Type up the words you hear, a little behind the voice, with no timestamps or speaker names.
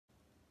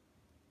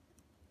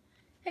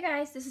Hey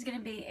guys, this is going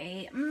to be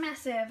a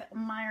massive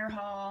Meijer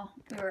haul.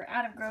 We were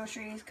out of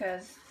groceries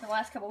because the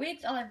last couple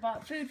weeks all I've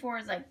bought food for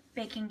is like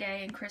baking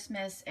day and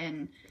Christmas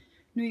and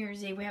New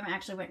Year's Eve. We haven't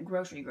actually went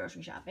grocery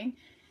shopping.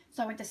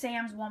 So I went to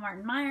Sam's, Walmart,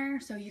 and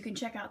Meijer, so you can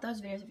check out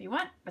those videos if you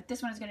want. But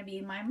this one is going to be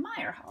my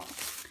Meijer haul.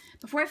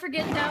 Before I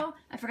forget though,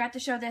 I forgot to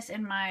show this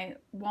in my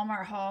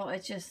Walmart haul.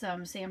 It's just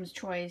some Sam's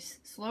Choice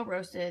slow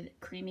roasted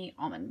creamy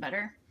almond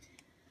butter.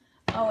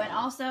 Oh, and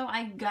also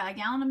I got a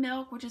gallon of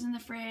milk, which is in the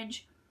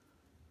fridge,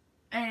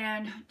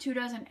 and 2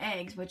 dozen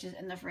eggs, which is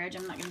in the fridge.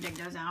 I'm not going to dig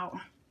those out.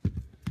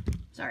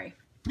 Sorry.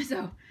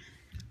 So,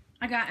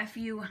 I got a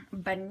few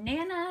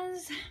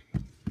bananas.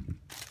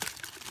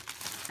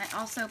 I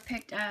also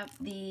picked up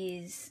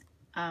these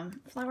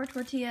flour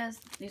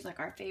tortillas. These are like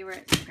our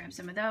favorites. So grab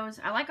some of those.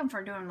 I like them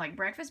for doing like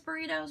breakfast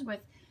burritos with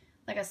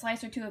like a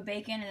slice or two of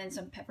bacon and then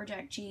some pepper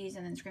jack cheese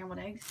and then scrambled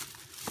eggs.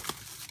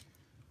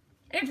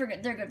 And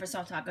they're good for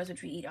soft tacos,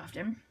 which we eat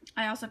often.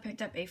 I also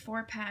picked up a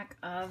 4-pack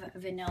of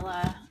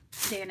vanilla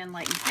Dan &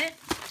 Light Fit.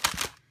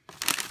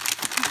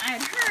 I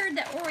had heard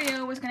that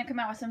Oreo was going to come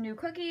out with some new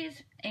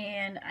cookies,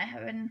 and I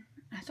happened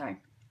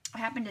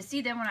to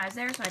see them when I was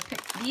there, so I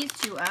picked these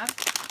two up.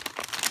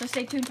 So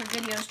stay tuned for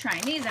videos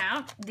trying these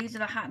out. These are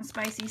the hot and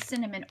spicy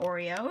cinnamon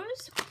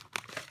Oreos.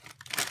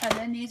 And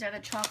then these are the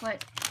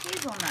chocolate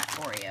hazelnut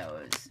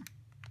Oreos.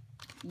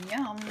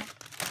 Yum.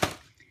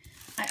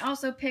 I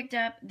also picked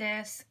up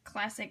this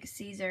classic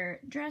Caesar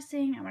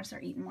dressing. I'm going to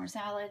start eating more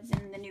salads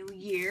in the new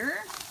year.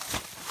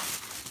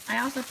 I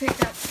also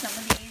picked up some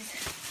of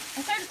these.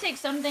 I started to take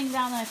some things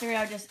out and I figured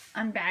I would just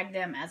unbag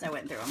them as I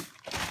went through them.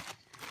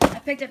 I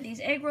picked up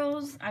these egg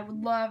rolls. I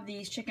would love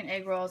these chicken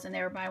egg rolls, and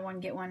they were buy one,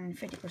 get one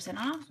 50%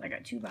 off. So I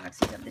got 2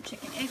 boxes of the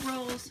chicken egg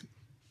rolls.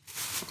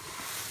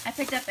 I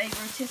picked up a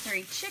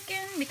rotisserie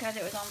chicken because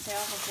it was on sale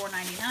for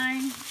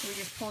 $4.99. So we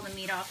just pull the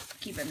meat off,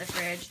 keep it in the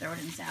fridge, throw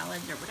it in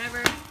salads or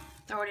whatever.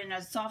 Throw it in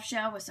a soft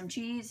shell with some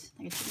cheese,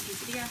 like a chicken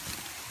quesadilla.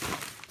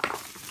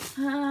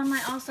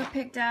 I also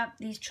picked up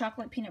these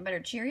chocolate peanut butter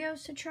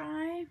Cheerios to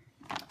try.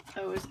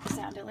 Those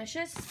sound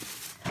delicious.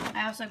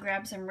 I also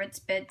grabbed some Ritz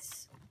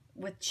Bits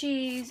with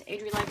cheese.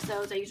 Adri likes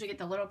those. I usually get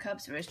the little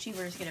cups, but it's cheaper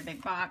to just get a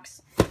big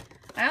box.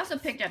 I also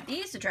picked up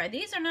these to try.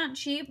 These are not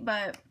cheap,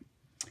 but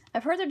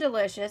I've heard they're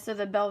delicious. So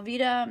the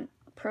Belvita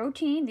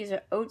protein. These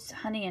are oats,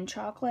 honey, and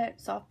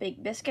chocolate soft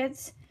baked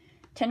biscuits.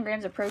 10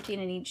 grams of protein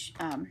in each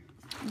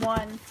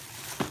one.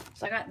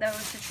 So I got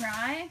those to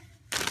try.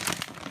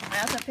 I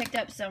also picked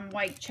up some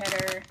white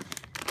cheddar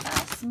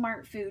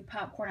Smart Food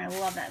popcorn. I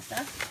love that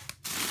stuff.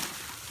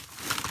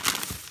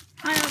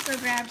 I also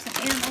grabbed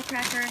some animal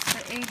crackers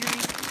for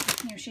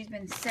Adri. You know, she's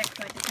been sick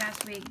for like the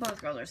past week.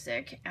 Both girls are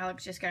sick.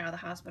 Alex just got out of the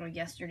hospital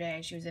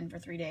yesterday. She was in for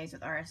 3 days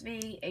with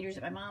RSV. Adri's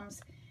at my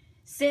mom's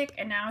sick,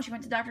 and now she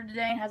went to the doctor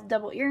today and has a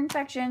double ear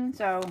infection.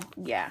 So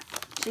yeah,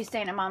 she's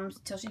staying at mom's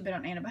till she's been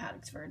on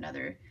antibiotics for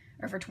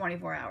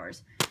 24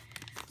 hours.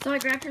 So I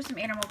grabbed her some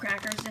animal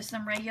crackers, just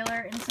some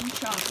regular and some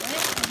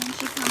chocolate. And when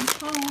she comes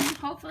home,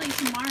 hopefully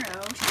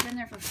tomorrow, she's been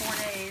there for 4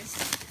 days,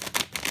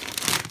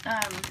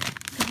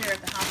 because we were at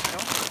the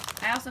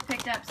hospital. I also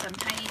picked up some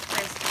Tiny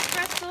Twist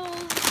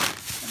pretzels,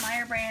 the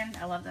MEIJER brand.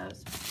 I love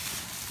those.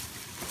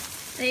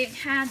 They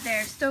had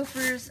their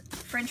Stouffer's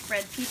French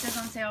bread pizzas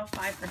on sale,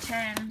 5 for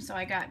 $10. So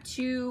I got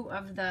 2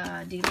 of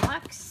the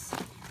deluxe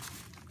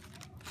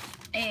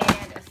and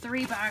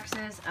 3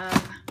 boxes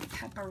of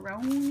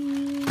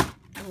pepperoni.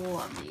 I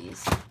love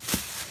these.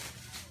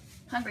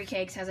 Hungry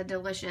Cakes has a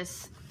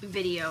delicious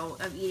video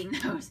of eating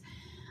those.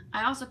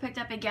 I also picked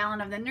up a gallon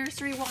of the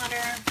nursery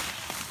water.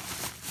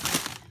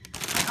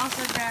 I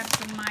also grabbed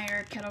some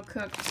MEIJER kettle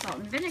cooked salt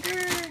and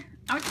vinegar.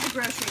 I went to the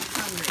grocery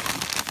hungry,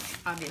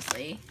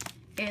 obviously.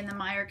 And the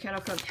MEIJER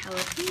kettle cooked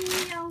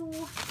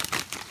jalapeno.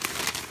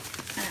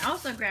 And I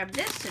also grabbed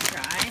this to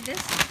try.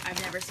 This I've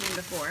never seen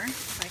before,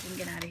 if I can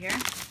get out of here.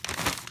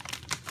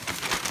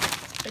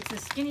 It's the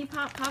Skinny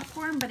Pop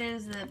popcorn, but it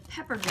is the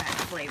pepper jack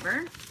flavor.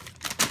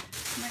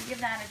 I'm going to give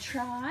that a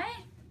try.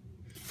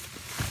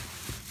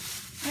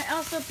 I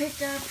also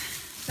picked up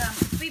some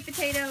sweet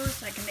potatoes,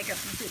 so I can make up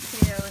some sweet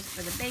potatoes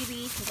for the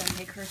baby, because I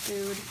make her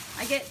food.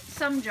 I get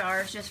some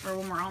jars just for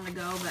when we're on the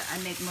go, but I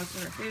make most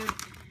of her food.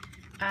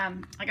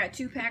 I got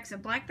 2 packs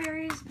of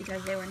blackberries,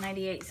 because they were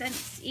 98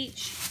 cents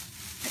each.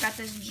 I got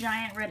this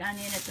giant red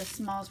onion. It's the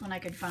smallest one I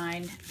could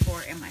find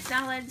for in my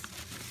salads.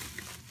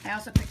 I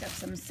also picked up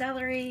some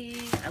celery.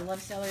 I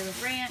love celery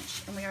with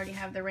ranch, and we already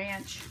have the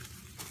ranch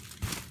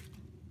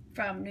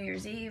from New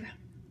Year's Eve.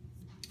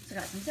 So I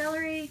got some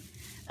celery.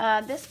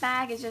 This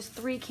bag is just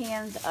 3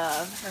 cans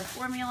of her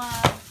formula.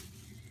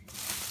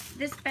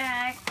 This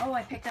bag, oh,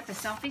 I picked up a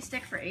selfie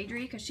stick for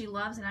Adri because she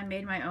loves, and I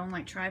made my own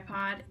like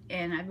tripod,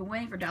 and I've been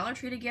waiting for Dollar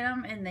Tree to get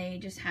them, and they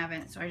just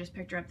haven't. So I just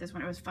picked her up this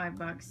one. It was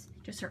 $5.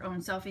 Just her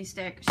own selfie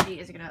stick. She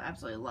is gonna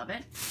absolutely love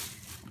it.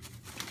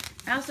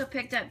 I also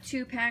picked up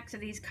 2 packs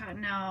of these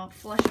Cottonelle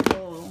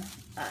flushable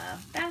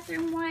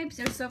bathroom wipes.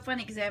 It was so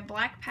funny because they have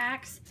black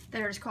packs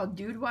that are just called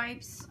Dude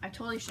Wipes. I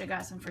totally should have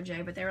got some for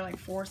Jay, but they were like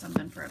 $4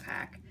 something for a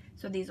pack.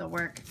 So these will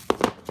work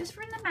just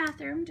for in the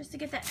bathroom, just to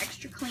get that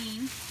extra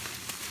clean.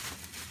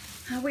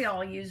 We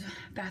all use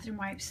bathroom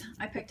wipes.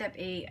 I picked up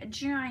a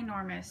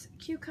ginormous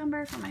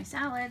cucumber for my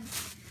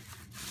salads.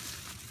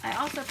 I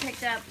also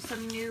picked up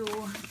some new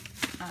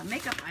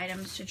makeup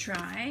items to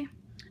try.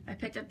 I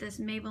picked up this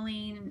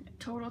Maybelline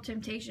Total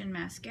Temptation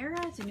mascara.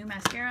 It's a new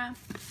mascara.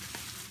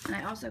 And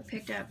I also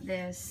picked up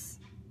this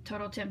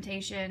Total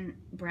Temptation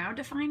brow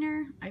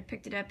definer. I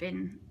picked it up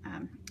in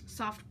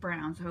soft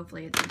brown, so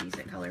hopefully it's a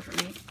decent color for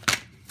me.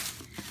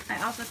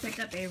 I also picked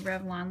up a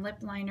Revlon lip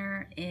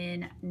liner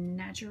in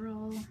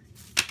natural.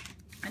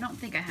 I don't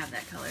think I have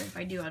that color. If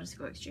I do, I'll just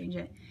go exchange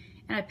it.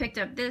 And I picked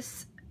up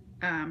this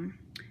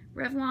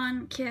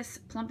Revlon Kiss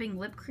Plumping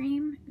Lip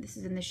Cream. This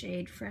is in the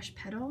shade Fresh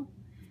Petal.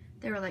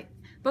 They were like,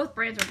 both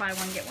brands were buy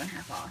one, get one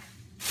half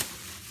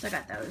off. So I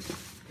got those.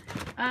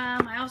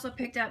 I also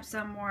picked up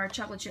some more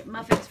chocolate chip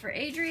muffins for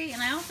Adri.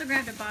 And I also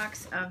grabbed a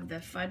box of the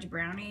fudge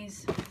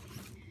brownies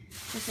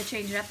just to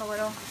change it up a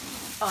little.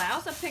 Oh, I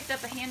also picked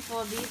up a handful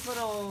of these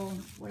little,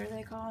 what are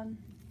they called?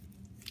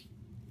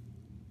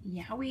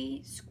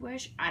 Yowie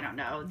Squish? I don't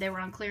know. They were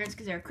on clearance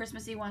because they were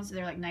Christmassy ones, so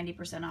they're like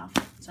 90% off.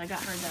 So I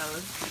got her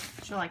those.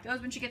 She'll like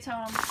those when she gets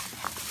home.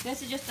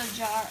 This is just a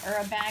jar,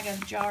 or a bag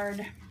of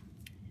jarred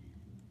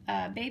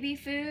baby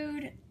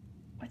food.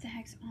 What the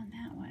heck's on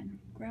that one?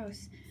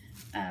 Gross.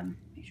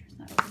 Make sure it's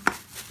not open.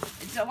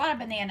 It's a lot of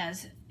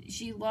bananas.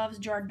 She loves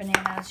jarred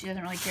bananas. She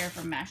doesn't really care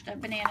for mashed up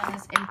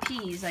bananas and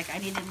peas. Like, I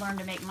need to learn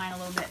to make mine a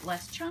little bit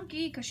less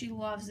chunky because she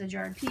loves the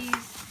jarred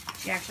peas.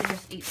 She actually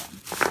just eats them.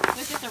 So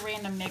it's just a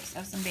random mix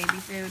of some baby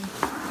food.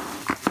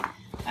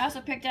 I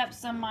also picked up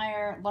some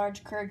MEIJER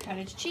large curd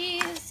cottage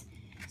cheese,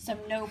 some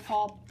no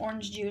pulp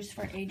orange juice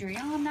for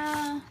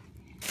Adriana,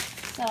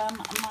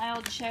 some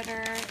mild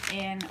cheddar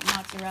and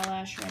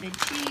mozzarella shredded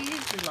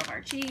cheese. We love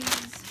our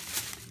cheese.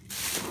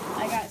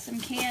 I got some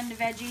canned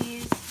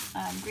veggies,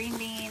 green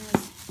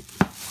beans,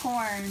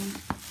 corn,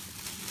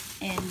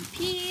 and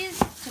peas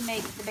to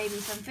make the baby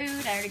some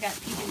food. I already got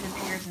peaches and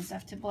pears and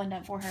stuff to blend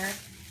up for her.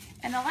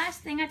 And the last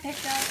thing I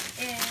picked up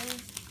is,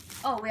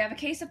 oh, we have a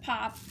case of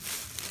pop.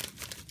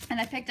 And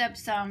I picked up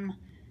some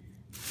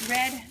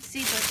red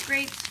seedless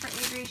grapes for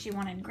Adri. She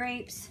wanted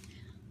grapes.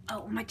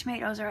 Oh, my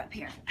tomatoes are up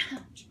here.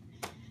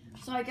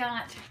 So I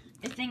got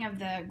a thing of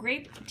the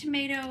grape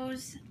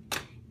tomatoes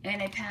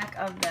and a pack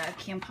of the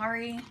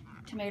Campari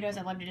tomatoes.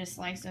 I love to just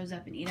slice those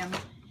up and eat them.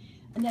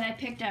 And then I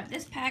picked up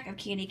this pack of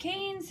candy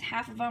canes.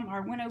 Half of them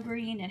are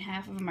wintergreen and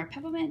half of them are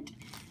peppermint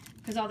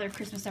because all their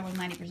Christmas stuff was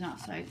 90%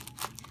 off. So I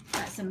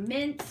got some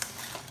mints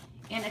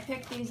and I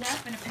picked these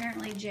up, and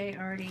apparently Jay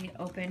already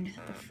opened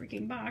the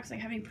freaking box. I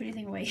haven't even put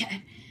anything away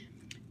yet.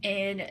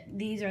 And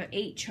these are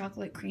 8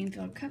 chocolate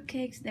cream-filled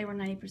cupcakes. They were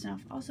 90%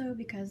 off also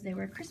because they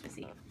were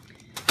Christmassy.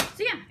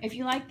 So yeah, if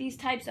you like these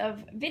types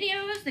of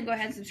videos, then go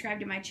ahead and subscribe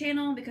to my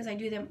channel because I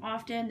do them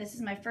often. This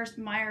is my first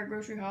MEIJER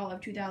grocery haul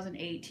of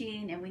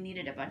 2018, and we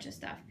needed a bunch of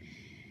stuff.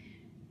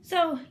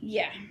 So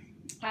yeah,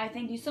 I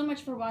thank you so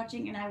much for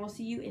watching, and I will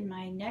see you in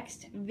my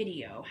next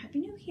video. Happy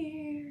New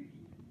Year!